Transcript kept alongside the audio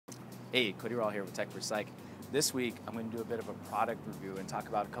Hey, Cody Rall here with Techforpsych. This week, I'm going to do a bit of a product review and talk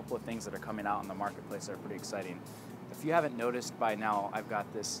about a couple of things that are coming out in the marketplace that are pretty exciting. If you haven't noticed by now, I've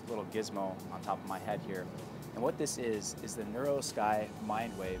got this little gizmo on top of my head here. And what this is the Neurosky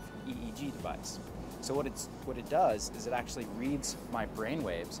MINDWAVE EEG device. So what it does is it actually reads my brain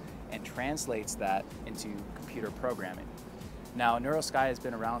waves and translates that into computer programming. Now, Neurosky has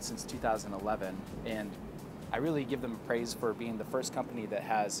been around since 2011, and I really give them praise for being the first company that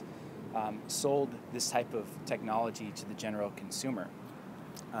has sold this type of technology to the general consumer.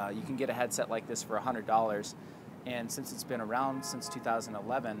 You can get a headset like this for $100, and since it's been around since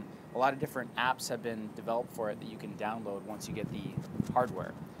 2011, a lot of different apps have been developed for it that you can download once you get the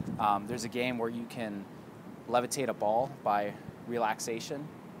hardware. There's a game where you can levitate a ball by relaxation.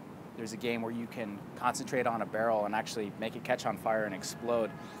 There's a game where you can concentrate on a barrel and actually make it catch on fire and explode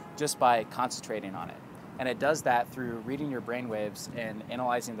just by concentrating on it. And it does that through reading your brain waves and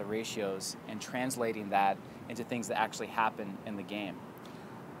analyzing the ratios and translating that into things that actually happen in the game.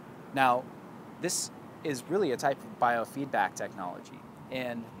 Now, this is really a type of biofeedback technology.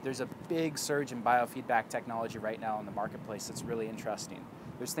 And there's a big surge in biofeedback technology right now in the marketplace that's really interesting.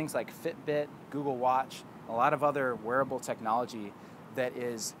 There's things like Fitbit, Google Watch, a lot of other wearable technology that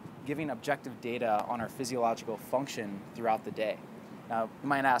is giving objective data on our physiological function throughout the day. Now, you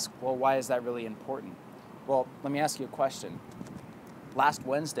might ask, well, why is that really important? Well, let me ask you a question. Last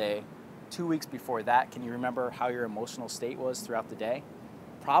Wednesday, 2 weeks before that, can you remember how your emotional state was throughout the day?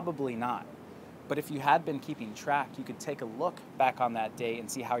 Probably not. But if you had been keeping track, you could take a look back on that day and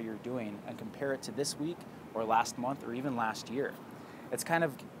see how you're doing and compare it to this week or last month or even last year. It's kind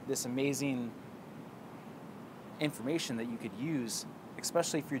of this amazing information that you could use,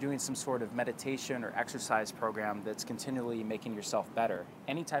 especially if you're doing some sort of meditation or exercise program that's continually making yourself better.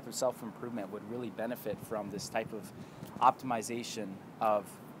 Any type of self-improvement would really benefit from this type of optimization of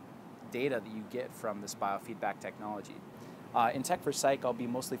data that you get from this biofeedback technology. In Techforpsych, I'll be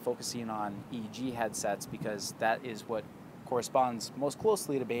mostly focusing on EEG headsets because that is what corresponds most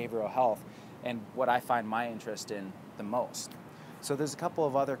closely to behavioral health and what I find my interest in the most. So there's a couple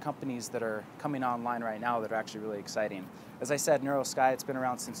of other companies that are coming online right now that are actually really exciting. As I said, Neurosky, it's been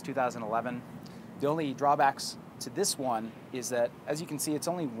around since 2011. The only drawbacks to this one is that, as you can see, it's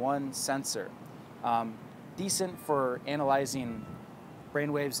only one sensor. Decent for analyzing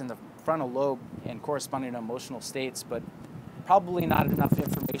brainwaves in the frontal lobe and corresponding emotional states, but probably not enough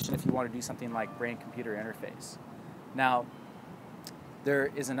information if you want to do something like brain-computer interface. Now,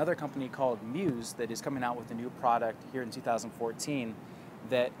 there is another company called Muse that is coming out with a new product here in 2014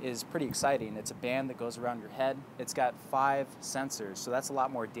 that is pretty exciting. It's a band that goes around your head. It's got 5 sensors, so that's a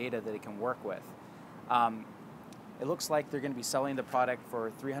lot more data that it can work with. It looks like they're going to be selling the product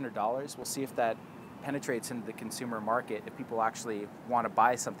for $300. We'll see if that penetrates into the consumer market, if people actually want to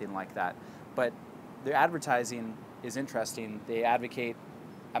buy something like that. But their advertising is interesting. They advocate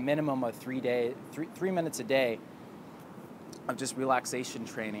a minimum of 3 minutes a day of just relaxation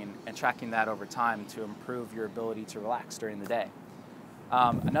training and tracking that over time to improve your ability to relax during the day.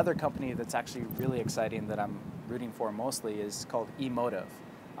 Another company that's actually really exciting that I'm rooting for mostly is called Emotiv.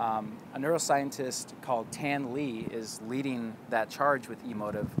 A neuroscientist called Tan Lee is leading that charge with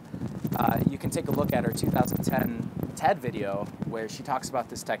Emotiv. You can take a look at her 2010 TED video where she talks about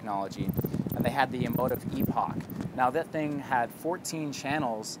this technology, and they had the Emotiv Epoch. Now that thing had 14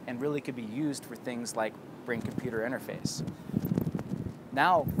 channels and really could be used for things like brain-computer interface.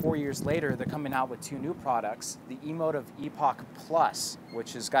 Now, 4 years later, they're coming out with 2 new products, the Emotiv Epoch Plus,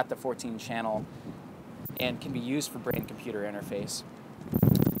 which has got the 14 channel and can be used for brain-computer interface.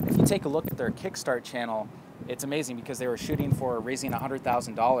 If you take a look at their Kickstart channel, it's amazing because they were shooting for raising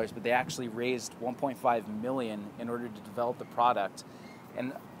 $100,000, but they actually raised $1.5 million in order to develop the product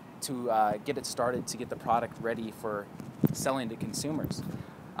and to get it started, to get the product ready for selling to consumers.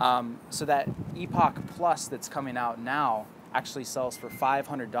 So that Epoch Plus that's coming out now actually sells for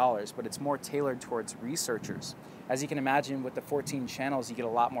 $500, but it's more tailored towards researchers. As you can imagine, with the 14 channels, you get a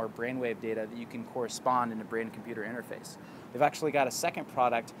lot more brainwave data that you can correspond in a brain-computer interface. They've actually got a second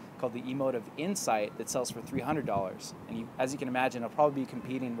product called the Emotiv Insight that sells for $300. And as you can imagine, it'll probably be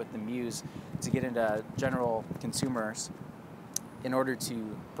competing with the Muse to get into general consumers in order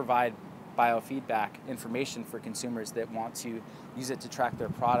to provide biofeedback information for consumers that want to use it to track their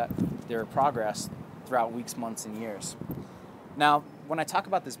progress throughout weeks, months, and years. Now, when I talk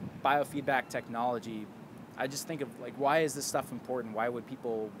about this biofeedback technology, I just think of like, why is this stuff important? Why would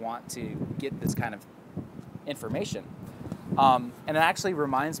people want to get this kind of information? And it actually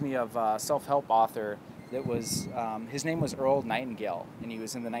reminds me of a self-help author that was, his name was Earl Nightingale, and he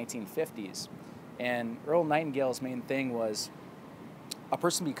was in the 1950s. And Earl Nightingale's main thing was a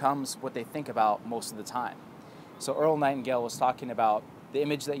person becomes what they think about most of the time. So Earl Nightingale was talking about the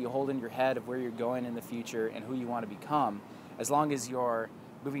image that you hold in your head of where you're going in the future and who you want to become. As long as you're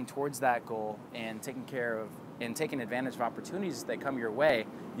moving towards that goal and taking care of and taking advantage of opportunities that come your way,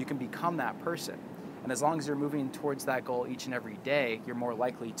 you can become that person. And as long as you're moving towards that goal each and every day, you're more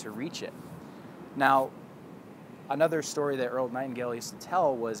likely to reach it. Now, another story that Earl Nightingale used to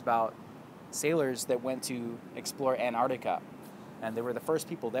tell was about sailors that went to explore Antarctica. And they were the first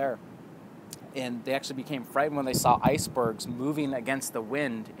people there. And they actually became frightened when they saw icebergs moving against the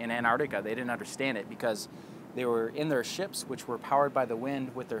wind in Antarctica. They didn't understand it because they were in their ships, which were powered by the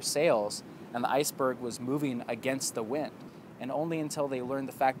wind with their sails, and the iceberg was moving against the wind. And only until they learned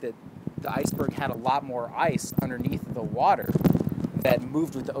the fact that the iceberg had a lot more ice underneath the water that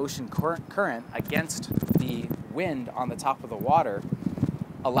moved with the ocean current against the wind on the top of the water,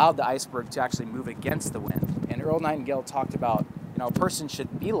 allowed the iceberg to actually move against the wind. And Earl Nightingale talked about, a person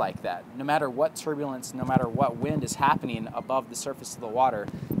should be like that. No matter what turbulence, no matter what wind is happening above the surface of the water,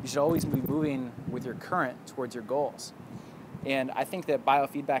 you should always be moving with your current towards your goals. And I think that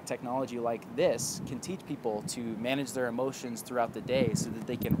biofeedback technology like this can teach people to manage their emotions throughout the day so that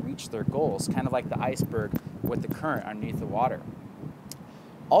they can reach their goals, kind of like the iceberg with the current underneath the water.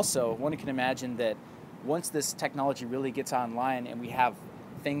 Also, one can imagine that once this technology really gets online and we have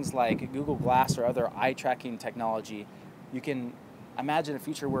things like Google Glass or other eye tracking technology, you can imagine a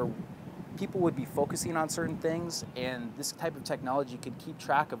future where people would be focusing on certain things, and this type of technology could keep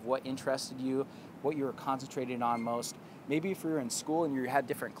track of what interested you, what you were concentrating on most. Maybe if you were in school and you had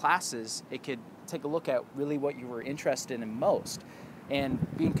different classes, it could take a look at really what you were interested in most. And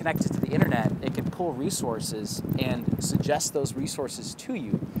being connected to the internet, it can pull resources and suggest those resources to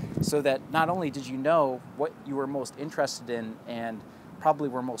you, so that not only did you know what you were most interested in and probably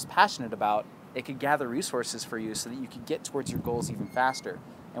were most passionate about, it could gather resources for you so that you could get towards your goals even faster.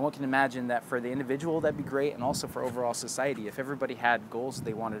 And one can imagine that for the individual, that'd be great, and also for overall society. If everybody had goals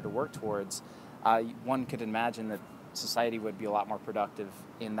they wanted to work towards, one could imagine that society would be a lot more productive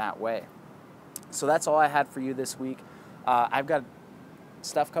in that way. So that's all I had for you this week. I've got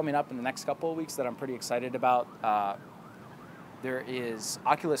stuff coming up in the next couple of weeks that I'm pretty excited about. There is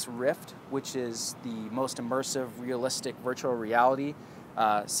Oculus Rift, which is the most immersive, realistic virtual reality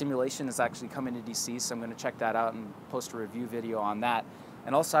simulation is actually coming to DC, so I'm going to check that out and post a review video on that.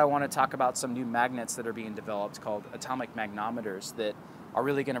 And also I want to talk about some new magnets that are being developed called atomic magnometers that are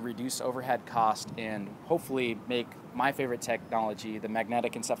really going to reduce overhead cost and hopefully make my favorite technology, the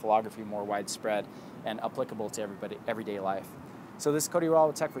magnetic encephalography, more widespread and applicable to everyday life. So this is Cody Rall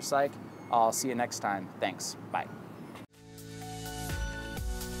with Techforpsych. I'll see you next time. Thanks. Bye.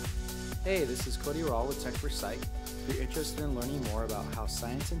 Hey, this is Cody Rall with Techforpsych. If you're interested in learning more about how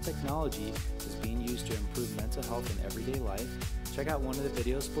science and technology is being used to improve mental health in everyday life, check out one of the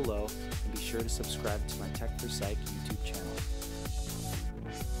videos below and be sure to subscribe to my Techforpsych YouTube channel.